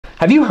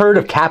Have you heard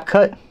of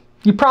Capcut?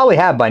 You probably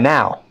have by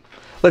now.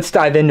 Let's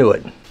dive into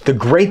it. The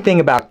great thing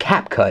about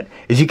Capcut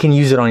is you can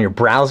use it on your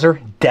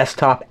browser,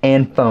 desktop,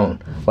 and phone,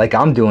 like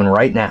I'm doing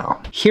right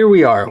now. Here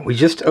we are. We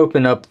just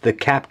opened up the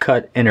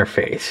Capcut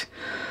interface.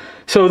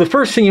 So the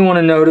first thing you want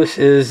to notice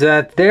is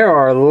that there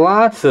are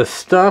lots of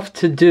stuff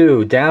to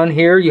do. Down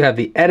here you have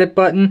the edit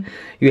button,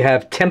 you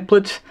have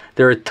templates.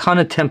 There are a ton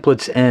of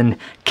templates in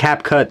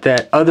Capcut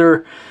that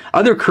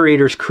other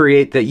creators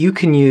create that you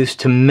can use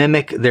to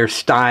mimic their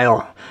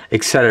style,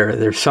 etc.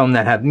 There's some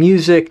that have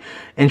music,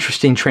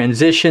 interesting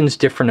transitions,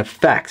 different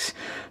effects.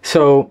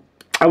 So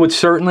I would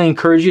certainly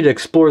encourage you to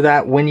explore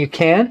that when you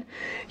can.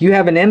 You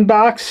have an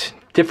inbox,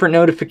 different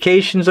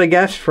notifications, I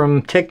guess,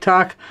 from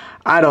TikTok.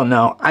 I don't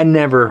know. I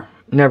never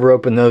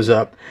open those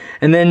up.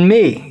 And then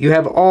me, you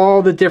have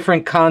all the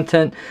different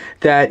content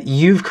that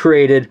you've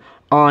created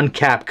on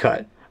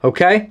Capcut.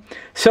 Okay,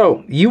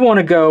 so you want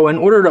to go, in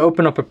order to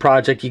open up a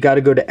project, you got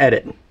to go to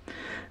edit.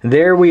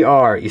 There we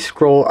are. You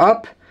scroll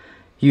up,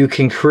 you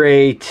can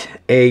create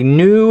a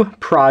new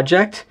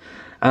project,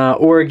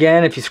 or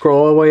again, if you scroll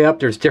all the way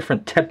up, there's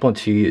different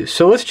templates you use.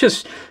 So let's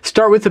just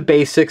start with the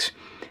basics.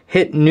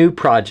 Hit new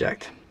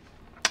project.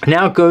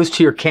 Now it goes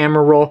to your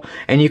camera roll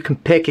and you can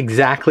pick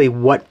exactly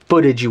what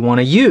footage you want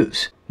to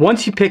use.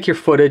 Once you pick your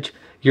footage,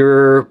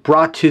 you're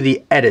brought to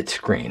the edit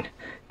screen.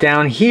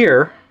 Down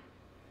here,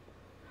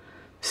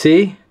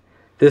 see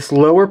this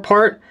lower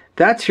part,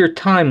 that's your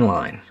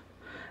timeline.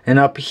 And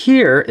up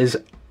here is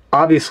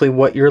obviously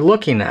what you're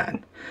looking at.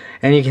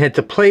 And you can hit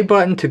the play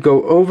button to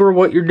go over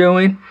what you're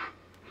doing.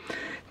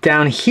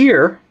 Down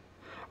here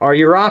are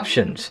your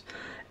options.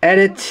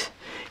 Edit,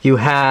 you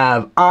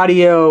have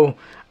audio,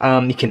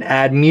 you can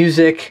add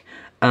music,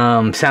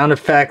 sound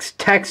effects,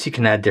 text, you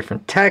can add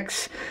different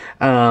texts,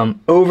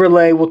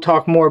 overlay, we'll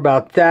talk more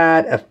about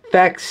that,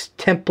 effects,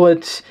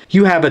 templates.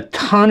 You have a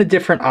ton of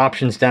different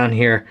options down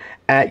here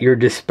at your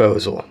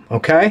disposal,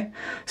 okay?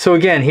 So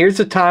again, here's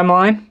the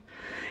timeline.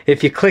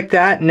 If you click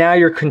that, now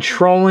you're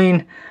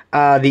controlling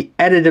the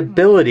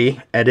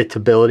editability,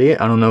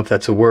 I don't know if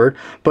that's a word,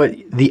 but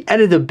the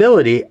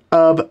editability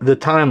of the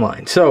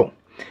timeline. So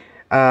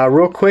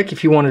real quick,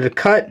 if you wanted to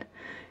cut,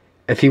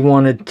 if you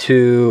wanted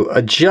to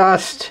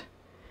adjust,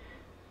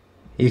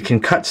 you can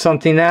cut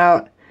something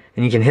out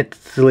and you can hit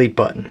the delete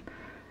button.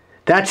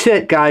 That's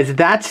it, guys.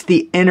 That's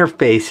the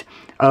interface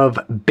of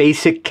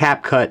basic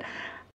Capcut.